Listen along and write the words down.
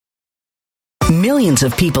Millions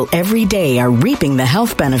of people every day are reaping the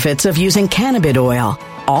health benefits of using cannabis oil,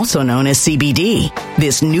 also known as CBD.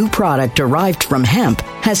 This new product derived from hemp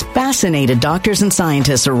has fascinated doctors and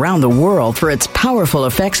scientists around the world for its powerful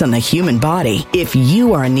effects on the human body. If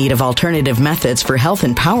you are in need of alternative methods for health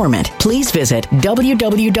empowerment, please visit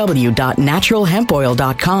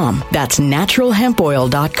www.naturalhempoil.com. That's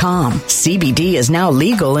naturalhempoil.com. CBD is now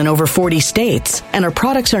legal in over 40 states, and our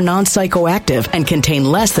products are non-psychoactive and contain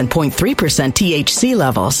less than 0.3% THC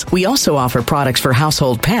levels. We also offer products for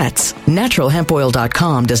household pets.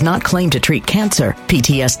 Naturalhempoil.com does not claim to treat cancer,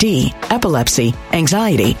 PTSD, epilepsy,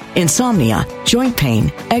 anxiety, insomnia, joint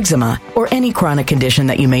pain, eczema, or any chronic condition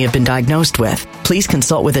that you may have been diagnosed with. Please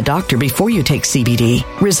consult with a doctor before you take CBD.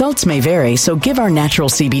 Results may vary, so give our natural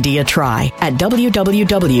CBD a try at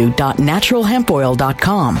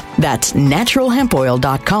www.naturalhempoil.com. That's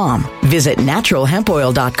naturalhempoil.com. Visit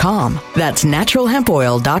naturalhempoil.com. That's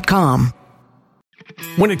naturalhempoil.com.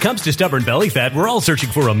 When it comes to stubborn belly fat, we're all searching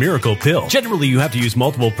for a miracle pill. Generally, you have to use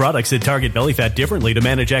multiple products that target belly fat differently to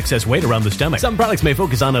manage excess weight around the stomach. Some products may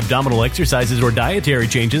focus on abdominal exercises or dietary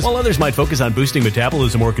changes, while others might focus on boosting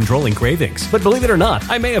metabolism or controlling cravings. But believe it or not,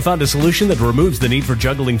 I may have found a solution that removes the need for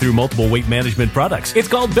juggling through multiple weight management products. It's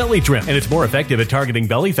called Belly Trim, and it's more effective at targeting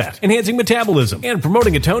belly fat, enhancing metabolism, and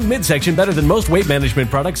promoting a toned midsection better than most weight management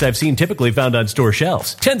products I've seen typically found on store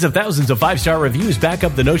shelves. Tens of thousands of 5-star reviews back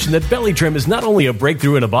up the notion that Belly Trim is not only a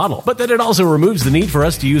breakthrough in a bottle, but that it also removes the need for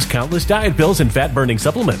us to use countless diet pills and fat-burning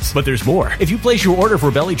supplements. But there's more. If you place your order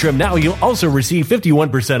for Belly Trim now, you'll also receive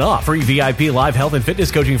 51% off, free VIP live health and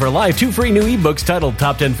fitness coaching for life, 2 free new ebooks titled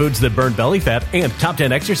Top 10 Foods That Burn Belly Fat and Top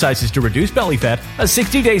 10 Exercises to Reduce Belly Fat, a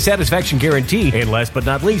 60-day satisfaction guarantee, and last but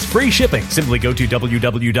not least, free shipping. Simply go to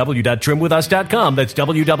www.trimwithus.com. That's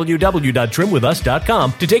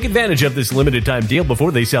www.trimwithus.com to take advantage of this limited time deal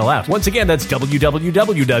before they sell out. Once again, that's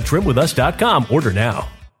www.trimwithus.com. Order now.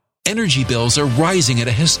 Energy bills are rising at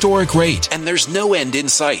a historic rate, and there's no end in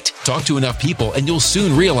sight. Talk to enough people, and you'll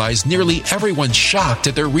soon realize nearly everyone's shocked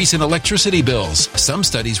at their recent electricity bills. Some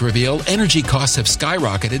studies reveal energy costs have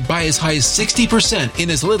skyrocketed by as high as 60%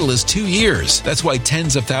 in as little as 2 years. That's why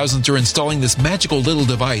tens of thousands are installing this magical little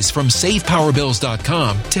device from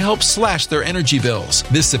SavePowerBills.com to help slash their energy bills.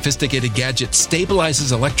 This sophisticated gadget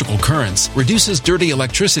stabilizes electrical currents, reduces dirty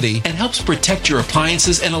electricity, and helps protect your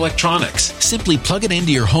appliances and electronics. Simply plug it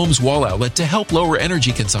into your home's wall outlet to help lower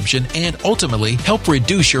energy consumption and ultimately help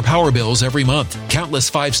reduce your power bills every month.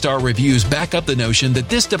 Countless 5-star reviews back up the notion that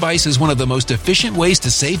this device is one of the most efficient ways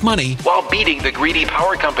to save money while beating the greedy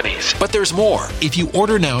power companies. But there's more. If you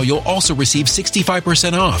order now, you'll also receive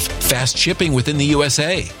 65% off, fast shipping within the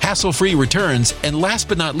USA, hassle-free returns, and last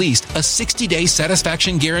but not least, a 60-day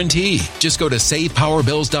satisfaction guarantee. Just go to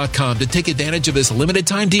SavePowerBills.com to take advantage of this limited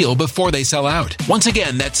time deal before they sell out. Once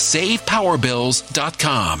again, that's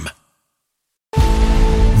SavePowerBills.com.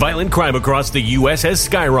 Violent crime across the U.S. has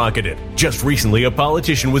skyrocketed. Just recently, a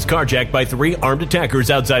politician was carjacked by 3 armed attackers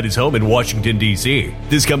outside his home in Washington, D.C.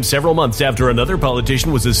 This comes several months after another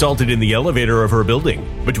politician was assaulted in the elevator of her building.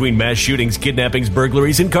 Between mass shootings, kidnappings,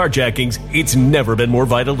 burglaries, and carjackings, it's never been more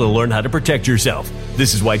vital to learn how to protect yourself.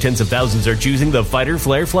 This is why tens of thousands are choosing the Fighter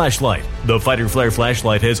Flare flashlight. The Fighter Flare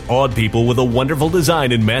flashlight has awed people with a wonderful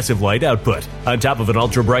design and massive light output. On top of an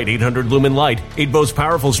ultra-bright 800-lumen light, it boasts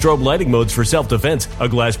powerful strobe lighting modes for self-defense, a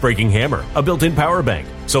glass-breaking hammer, a built-in power bank,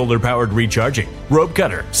 solar-powered recharging, rope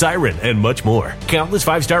cutter, siren, and much more. Countless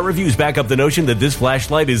 5-star reviews back up the notion that this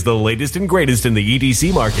flashlight is the latest and greatest in the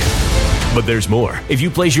EDC market. But there's more. If you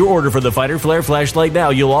place your order for the Fighter Flare flashlight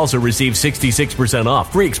now, you'll also receive 66%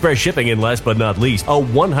 off, free express shipping, and last but not least, a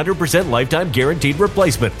 100% lifetime guaranteed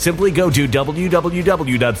replacement. Simply go to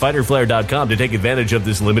www.fighterflare.com to take advantage of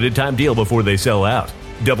this limited time deal before they sell out.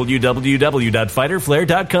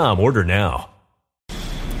 www.fighterflare.com. Order now.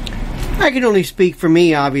 I can only speak for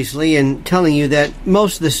me, obviously, in telling you that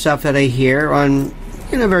most of the stuff that I hear on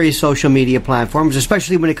various social media platforms,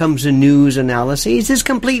 especially when it comes to news analyses, is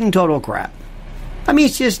complete and total crap. I mean,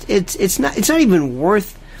 it's not even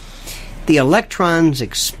worth the electrons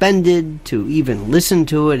expended to even listen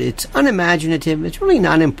to it. It's unimaginative. It's really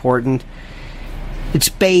not important. It's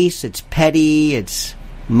base. It's petty. It's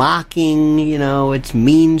mocking. It's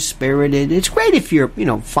mean-spirited. It's great if you're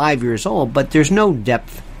 5 years old, but there's no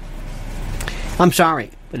depth. I'm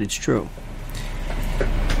sorry, but it's true.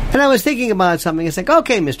 And I was thinking about something. It's like,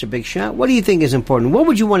 okay, Mr. Big Shot, what do you think is important? What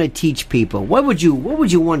would you want to teach people? What would you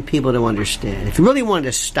want people to understand? If you really wanted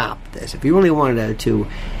to stop this, if you really wanted to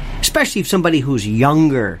especially if somebody who's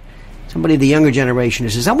younger, somebody of the younger generation who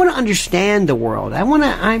says, I want to understand the world.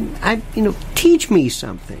 teach me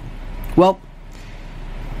something. Well,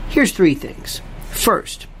 here's 3 things.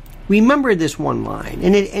 First, remember this one line,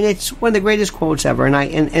 and it's one of the greatest quotes ever.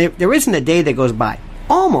 And there isn't a day that goes by,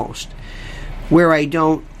 almost, where I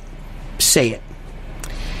don't say it.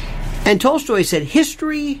 And Tolstoy said,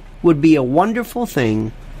 history would be a wonderful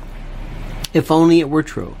thing if only it were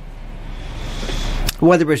true.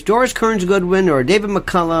 Whether it's Doris Kearns Goodwin or David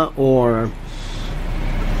McCullough or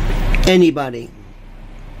anybody,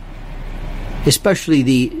 especially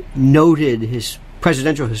the noted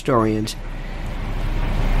presidential historians,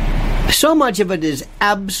 so much of it is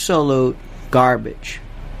absolute garbage.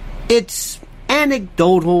 It's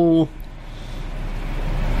anecdotal,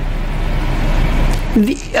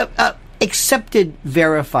 accepted,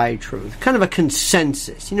 verified truth, kind of a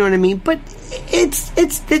consensus. You know what I mean? But it's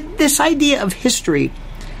this idea of history.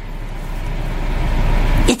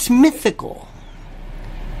 It's mythical.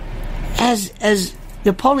 As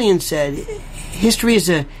Napoleon said, history is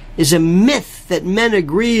a myth that men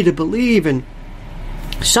agree to believe. And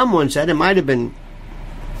someone said it might have been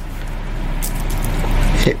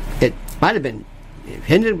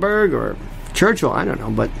Hindenburg or Churchill, I don't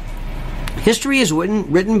know, but history is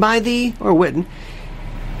written by the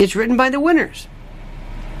winners.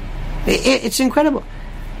 It's incredible.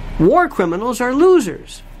 War criminals are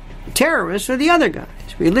losers. Terrorists are the other guys.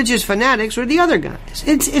 Religious fanatics are the other guys.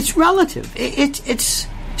 It's relative. It's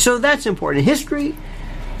so that's important. History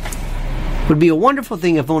would be a wonderful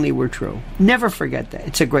thing if only it were true. Never forget that.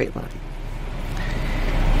 It's a great line.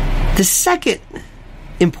 The second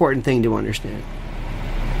important thing to understand,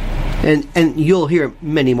 and you'll hear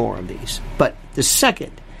many more of these, but the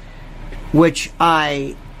second, which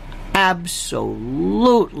I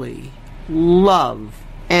absolutely love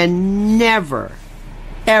and never,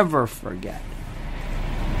 ever forget.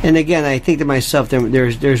 And again, I think to myself,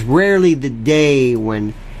 there's rarely the day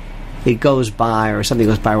when it goes by or something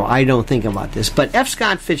goes by where I don't think about this. But F.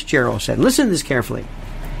 Scott Fitzgerald said, listen to this carefully,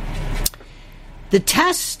 the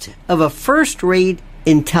test of a first-rate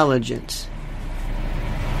intelligence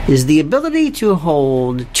is the ability to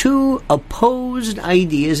hold two opposed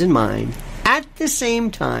ideas in mind at the same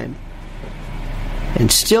time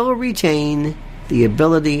and still retain the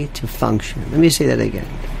ability to function. Let me say that again.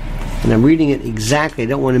 And I'm reading it exactly. I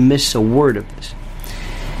don't want to miss a word of this.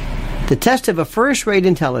 The test of a first-rate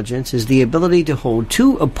intelligence is the ability to hold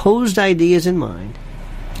two opposed ideas in mind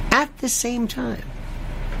at the same time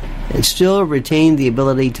and still retain the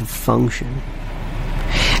ability to function.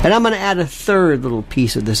 And I'm going to add a third little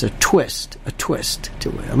piece of this, a twist to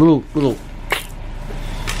it, a little.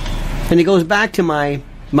 And it goes back to my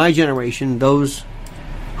generation, those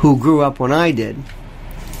who grew up when I did.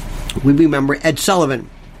 We remember Ed Sullivan.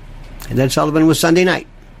 And Ed Sullivan was Sunday night.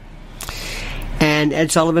 And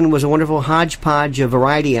Ed Sullivan was a wonderful hodgepodge of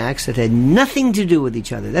variety acts that had nothing to do with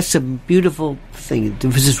each other. That's a beautiful thing. There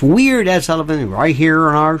was this weird Ed Sullivan right here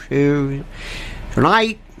on our show.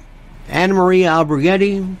 Tonight, Anna Maria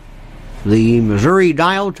Albrighetti, the Missouri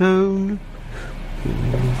Dial Tone,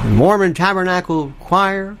 Mormon Tabernacle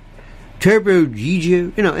Choir, Turbo Gigi.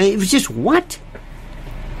 You know, it was just what?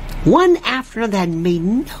 One after another had made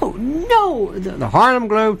no. The Harlem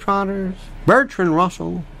Globetrotters, Bertrand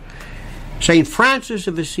Russell, St. Francis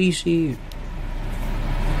of Assisi.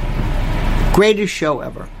 Greatest show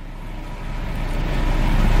ever.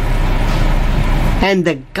 And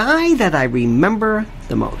the guy that I remember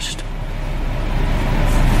the most,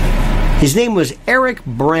 his name was Eric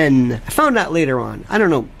Bren. I found out later on. I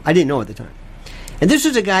don't know. I didn't know at the time. And this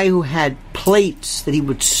was a guy who had plates that he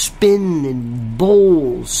would spin in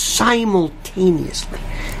bowls simultaneously.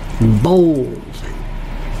 Bowls and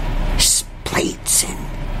plates.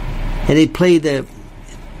 And they'd play the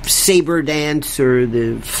saber dance or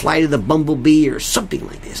the flight of the bumblebee or something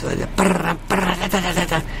like this.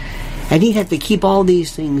 And he'd have to keep all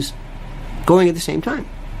these things going at the same time.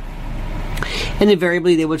 And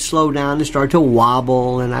invariably they would slow down and start to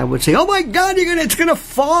wobble, and I would say, "Oh my God, it's gonna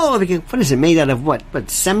fall!" And what is it made out of? What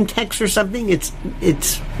Semtex or something? It's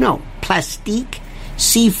no plastique,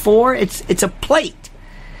 C4. It's a plate.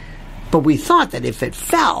 But we thought that if it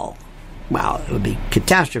fell, well, it would be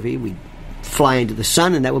catastrophe. We'd fly into the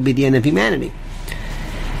sun, and that would be the end of humanity.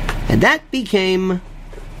 And that became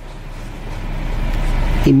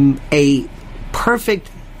a perfect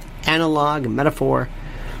analog, a metaphor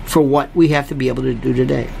for what we have to be able to do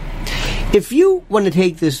today. If you want to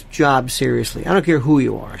take this job seriously, I don't care who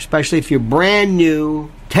you are, especially if you're brand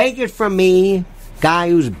new, take it from me, guy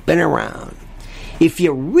who's been around. If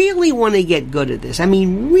you really want to get good at this, I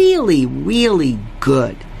mean really, really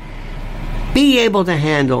good, be able to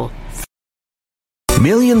handle.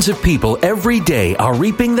 Millions of people every day are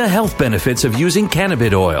reaping the health benefits of using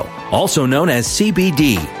cannabis oil. also known as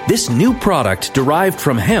CBD. This new product derived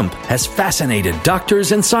from hemp has fascinated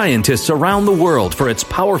doctors and scientists around the world for its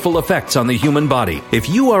powerful effects on the human body. If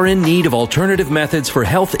you are in need of alternative methods for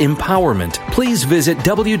health empowerment, please visit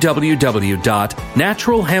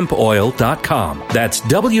www.naturalhempoil.com. That's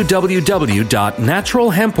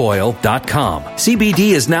www.naturalhempoil.com. CBD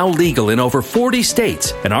is now legal in over 40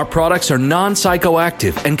 states, and our products are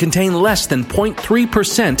non-psychoactive and contain less than 0.3%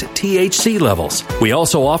 THC levels. We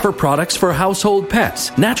also offer products for household pets.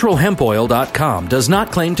 NaturalHempOil.com does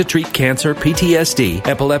not claim to treat cancer, PTSD,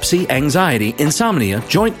 epilepsy, anxiety, insomnia,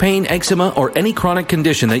 joint pain, eczema, or any chronic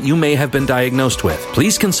condition that you may have been diagnosed with.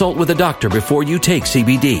 Please consult with a doctor before you take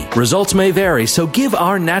CBD. Results may vary, so give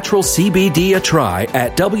our natural CBD a try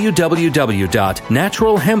at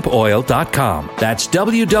www.naturalhempoil.com. That's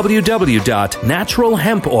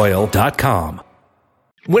www.naturalhempoil.com.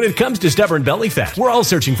 When it comes to stubborn belly fat, we're all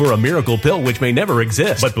searching for a miracle pill which may never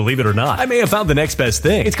exist. But believe it or not, I may have found the next best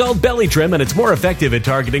thing. It's called Belly Trim, and it's more effective at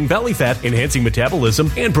targeting belly fat, enhancing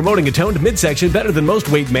metabolism, and promoting a toned midsection better than most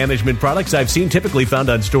weight management products I've seen typically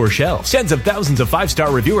found on store shelves. Tens of thousands of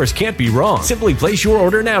 5-star reviewers can't be wrong. Simply place your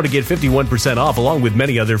order now to get 51% off along with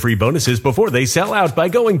many other free bonuses before they sell out by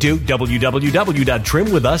going to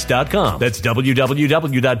www.trimwithus.com. That's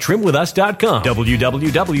www.trimwithus.com.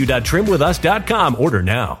 www.trimwithus.com. Order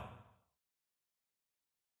now.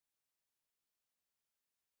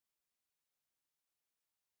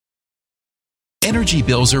 Energy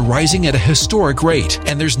bills are rising at a historic rate,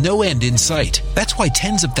 and there's no end in sight. That's why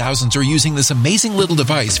tens of thousands are using this amazing little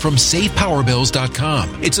device from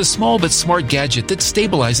SavePowerBills.com. It's a small but smart gadget that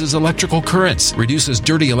stabilizes electrical currents, reduces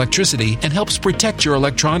dirty electricity, and helps protect your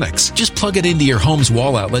electronics. Just plug it into your home's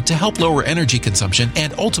wall outlet to help lower energy consumption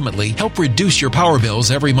and ultimately help reduce your power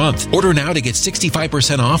bills every month. Order now to get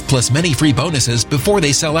 65% off plus many free bonuses before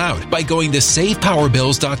they sell out by going to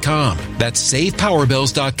SavePowerBills.com. That's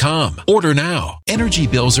SavePowerBills.com. Order now. Energy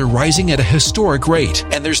bills are rising at a historic rate,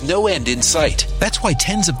 and there's no end in sight. That's why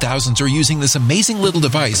tens of thousands are using this amazing little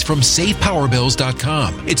device from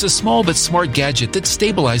SavePowerBills.com. It's a small but smart gadget that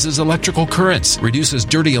stabilizes electrical currents, reduces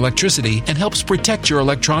dirty electricity, and helps protect your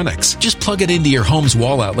electronics. Just plug it into your home's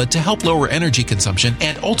wall outlet to help lower energy consumption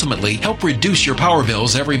and ultimately help reduce your power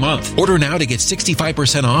bills every month. Order now to get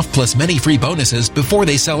 65% off plus many free bonuses before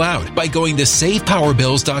they sell out by going to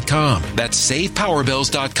SavePowerBills.com. That's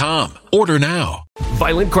SavePowerBills.com. Order now.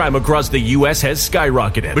 Violent crime across the U.S. has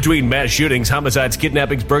skyrocketed. Between mass shootings, homicides,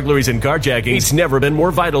 kidnappings, burglaries, and carjackings, it's never been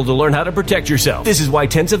more vital to learn how to protect yourself. This is why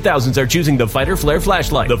tens of thousands are choosing the Fighter Flare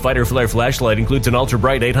flashlight. The Fighter Flare flashlight includes an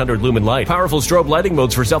ultra-bright 800 lumen light, powerful strobe lighting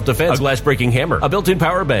modes for self-defense, a glass-breaking hammer, a built-in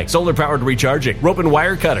power bank, solar-powered recharging, rope and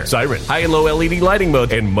wire cutter, siren, high and low LED lighting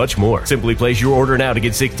mode, and much more. Simply place your order now to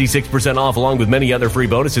get 66% off along with many other free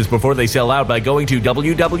bonuses before they sell out by going to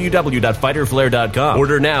www.fighterflare.com.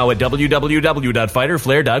 Order now at www.fighterflare.com.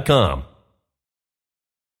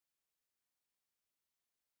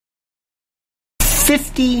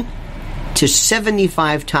 50 to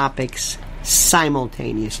 75 topics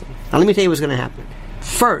simultaneously. Now let me tell you what's going to happen.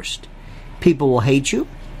 First, people will hate you.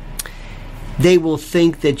 They will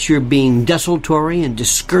think that you're being desultory and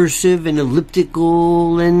discursive and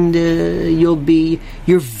elliptical, and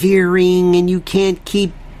you're veering and you can't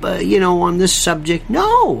keep on this subject.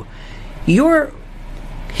 No, you're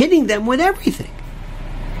hitting them with everything.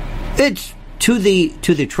 It's to the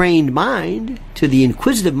trained mind, to the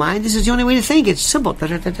inquisitive mind, this is the only way to think. It's simple.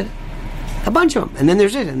 A bunch of them. And then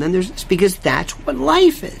there's it, and then there's this, because that's what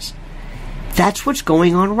life is. That's what's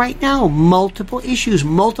going on right now. Multiple issues,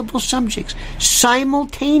 multiple subjects,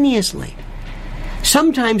 simultaneously.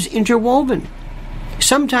 Sometimes interwoven,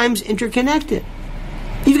 sometimes interconnected.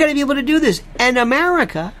 You've got to be able to do this. And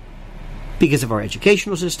America, because of our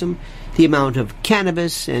educational system, the amount of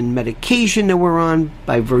cannabis and medication that we're on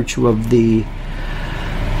by virtue of the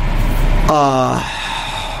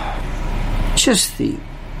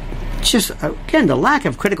the lack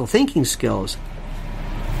of critical thinking skills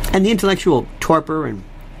and the intellectual torpor and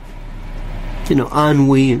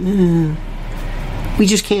ennui, we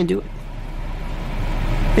just can't do it.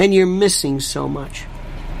 And you're missing so much.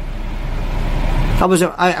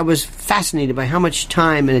 I was fascinated by how much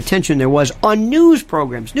time and attention there was on news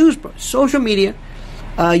programs, social media,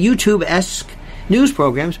 YouTube-esque news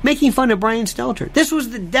programs, making fun of Brian Stelter. This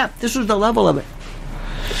was the depth. This was the level of it.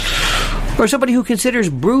 Or somebody who considers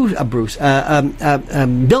Bill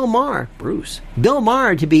Maher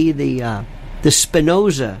to be the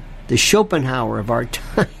Spinoza, the Schopenhauer of our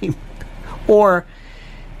time,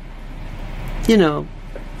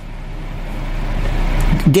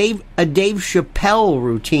 Dave Chappelle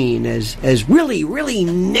routine as really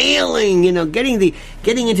nailing,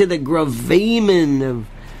 getting into the gravamen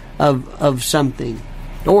of something,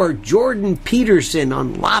 or Jordan Peterson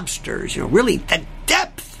on lobsters, really the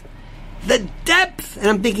depth, and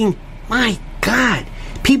I'm thinking, my God,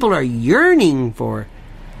 people are yearning for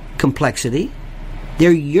complexity.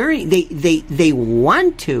 They're yearning. They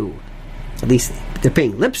want to, at least they're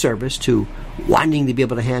paying lip service to wanting to be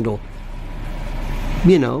able to handle,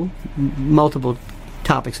 multiple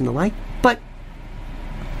topics and the like, but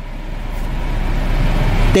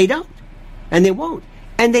they don't, and they won't,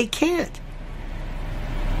 and they can't,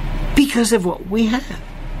 because of what we have.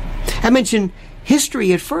 I mentioned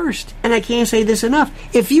history at first, and I can't say this enough.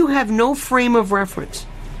 If you have no frame of reference,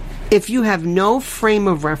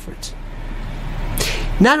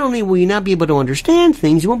 not only will you not be able to understand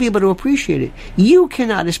things, you won't be able to appreciate it. You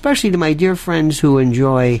cannot, especially to my dear friends who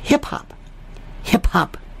enjoy hip-hop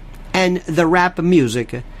and the rap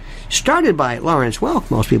music, started by Lawrence Welk.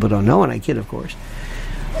 Most people don't know, and I kid, of course.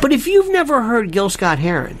 But if you've never heard Gil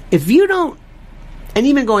Scott-Heron, if you don't, and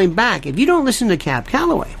even going back, if you don't listen to Cab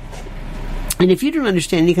Calloway, and if you don't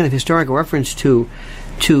understand any kind of historical reference to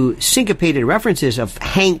syncopated references of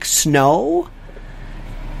Hank Snow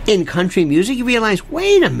in country music, you realize,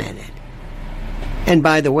 wait a minute. And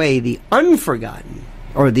by the way, the unforgotten,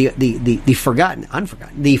 or the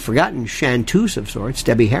forgotten chanteuse of sorts,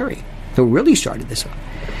 Debbie Harry, who really started this off.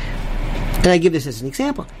 And I give this as an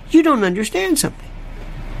example. You don't understand something.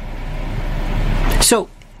 So,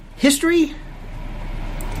 history,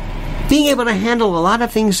 being able to handle a lot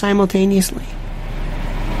of things simultaneously,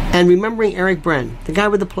 and remembering Eric Bren, the guy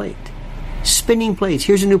with the plate, spinning plates,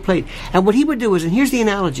 here's a new plate. And what he would do is, and here's the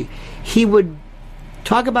analogy, he would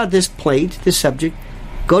talk about this plate, this subject,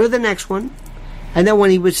 go to the next one, and then when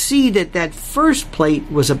he would see that that first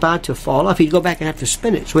plate was about to fall off, he'd go back and have to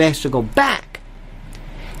spin it. So he has to go back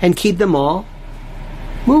and keep them all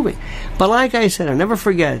moving. But like I said, I'll never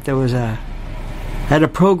forget, I had a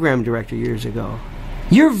program director years ago.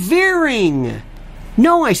 You're veering.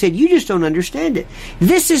 No, I said, you just don't understand it.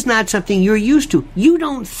 This is not something you're used to. You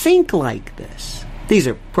don't think like this. These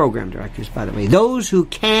are program directors, by the way. Those who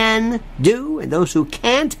can do and those who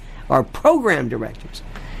can't are program directors.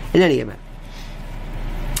 In any event.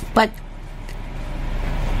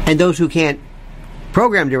 And those who can't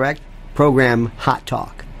program direct, program hot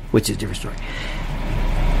talk, which is a different story.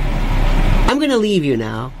 I'm going to leave you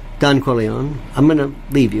now, Don Corleone. I'm going to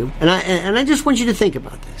leave you. And I just want you to think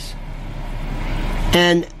about this.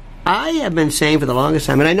 And I have been saying for the longest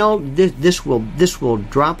time, and I know this will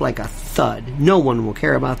drop like a thud. No one will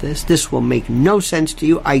care about this. This will make no sense to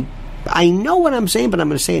you. I know what I'm saying, but I'm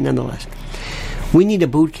going to say it nonetheless. We need a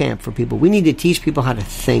boot camp for people. We need to teach people how to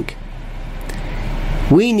think.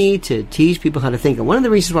 We need to teach people how to think. And one of the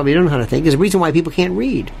reasons why we don't know how to think is the reason why people can't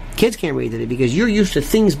read. Kids can't read today because you're used to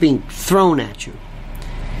things being thrown at you.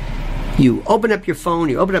 You open up your phone,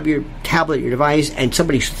 you open up your tablet, your device, and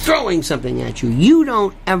somebody's throwing something at you. You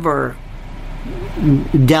don't ever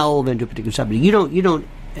delve into a particular subject. You don't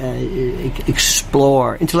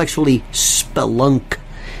explore, intellectually spelunk,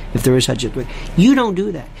 if there is such a thing. You don't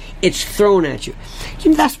do that. It's thrown at you.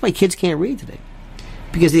 That's why kids can't read today.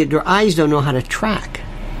 Because their eyes don't know how to track.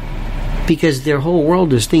 Because their whole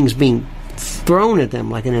world is things being thrown at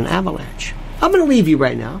them like in an avalanche. I'm going to leave you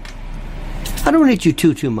right now. I don't want to hit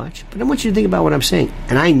you too much, but I want you to think about what I'm saying.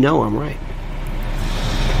 And I know I'm right.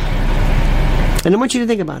 And I want you to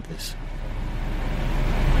think about this.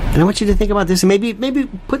 And I want you to think about this, and maybe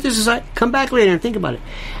put this aside, come back later and think about it.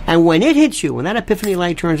 And when it hits you, when that epiphany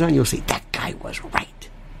light turns on, you'll see, that guy was right.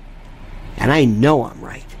 And I know I'm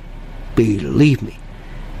right. Believe me.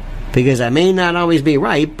 Because I may not always be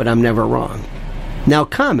right, but I'm never wrong. Now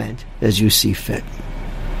comment as you see fit.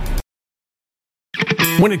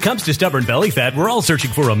 When it comes to stubborn belly fat, we're all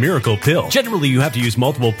searching for a miracle pill. Generally, you have to use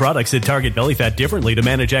multiple products that target belly fat differently to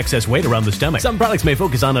manage excess weight around the stomach. Some products may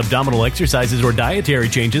focus on abdominal exercises or dietary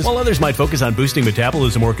changes, while others might focus on boosting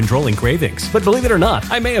metabolism or controlling cravings. But believe it or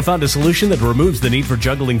not, I may have found a solution that removes the need for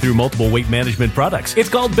juggling through multiple weight management products. It's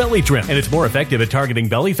called Belly Trim, and it's more effective at targeting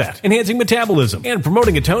belly fat, enhancing metabolism, and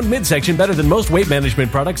promoting a toned midsection better than most weight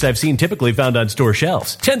management products I've seen typically found on store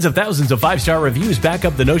shelves. Tens of thousands of 5-star reviews back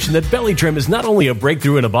up the notion that Belly Trim is not only a breakthrough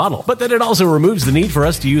breakthrough in a bottle, but then it also removes the need for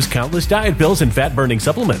us to use countless diet pills and fat-burning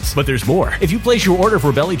supplements. But there's more. If you place your order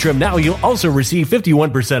for Belly Trim now, you'll also receive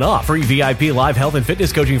 51% off, free VIP live health and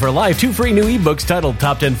fitness coaching for life, 2 free new ebooks titled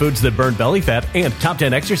Top 10 Foods That Burn Belly Fat and Top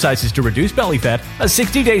 10 Exercises to Reduce Belly Fat, a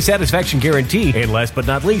 60-day satisfaction guarantee, and last but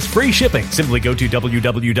not least, free shipping. Simply go to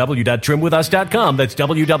www.trimwithus.com. That's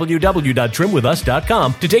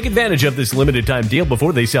www.trimwithus.com to take advantage of this limited time deal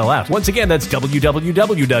before they sell out. Once again, that's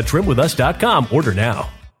www.trimwithus.com. Order now.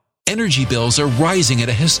 Energy bills are rising at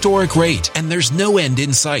a historic rate, and there's no end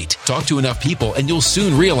in sight. Talk to enough people, and you'll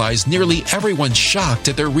soon realize nearly everyone's shocked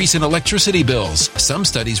at their recent electricity bills. Some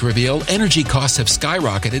studies reveal energy costs have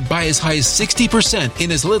skyrocketed by as high as 60%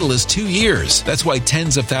 in as little as 2 years. That's why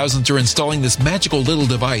tens of thousands are installing this magical little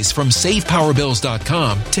device from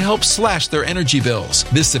SavePowerBills.com to help slash their energy bills.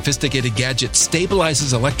 This sophisticated gadget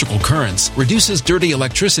stabilizes electrical currents, reduces dirty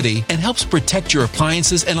electricity, and helps protect your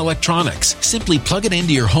appliances and electronics. Simply plug it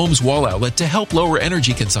into your home's wall outlet to help lower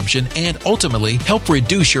energy consumption and ultimately help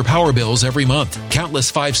reduce your power bills every month.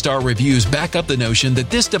 Countless 5-star reviews back up the notion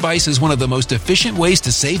that this device is one of the most efficient ways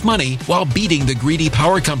to save money while beating the greedy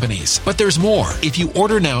power companies. But there's more. If you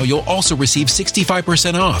order now, you'll also receive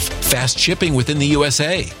 65% off, fast shipping within the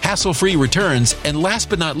USA, hassle-free returns, and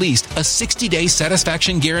last but not least, a 60-day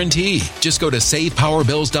satisfaction guarantee. Just go to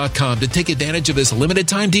SavePowerBills.com to take advantage of this limited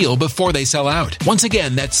time deal before they sell out. Once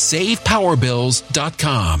again, that's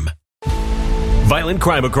SavePowerBills.com. Violent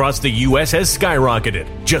crime across the U.S. has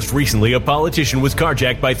skyrocketed. Just recently, a politician was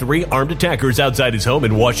carjacked by 3 armed attackers outside his home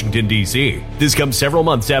in Washington, D.C. This comes several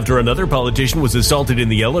months after another politician was assaulted in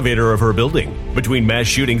the elevator of her building. Between mass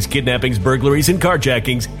shootings, kidnappings, burglaries, and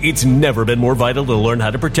carjackings, it's never been more vital to learn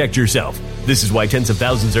how to protect yourself. This is why tens of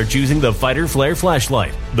thousands are choosing the Fighter Flare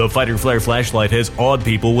flashlight. The Fighter Flare flashlight has awed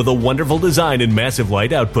people with a wonderful design and massive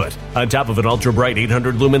light output. On top of an ultra-bright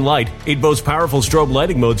 800-lumen light, it boasts powerful strobe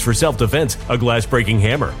lighting modes for self-defense, a glass-breaking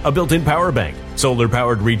hammer, a built-in power bank,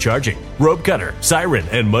 solar-powered recharging, rope cutter, siren,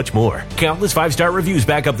 and much more. Countless 5-star reviews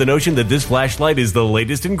back up the notion that this flashlight is the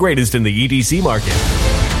latest and greatest in the EDC market.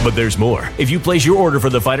 But there's more. If you place your order for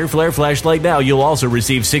the Fighter Flare flashlight now, you'll also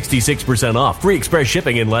receive 66% off, free express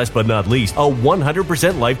shipping, and last but not least, a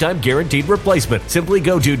 100% lifetime guaranteed replacement. Simply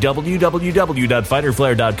go to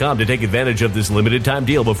www.fighterflare.com to take advantage of this limited time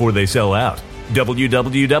deal before they sell out.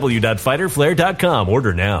 www.fighterflare.com.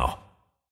 Order now.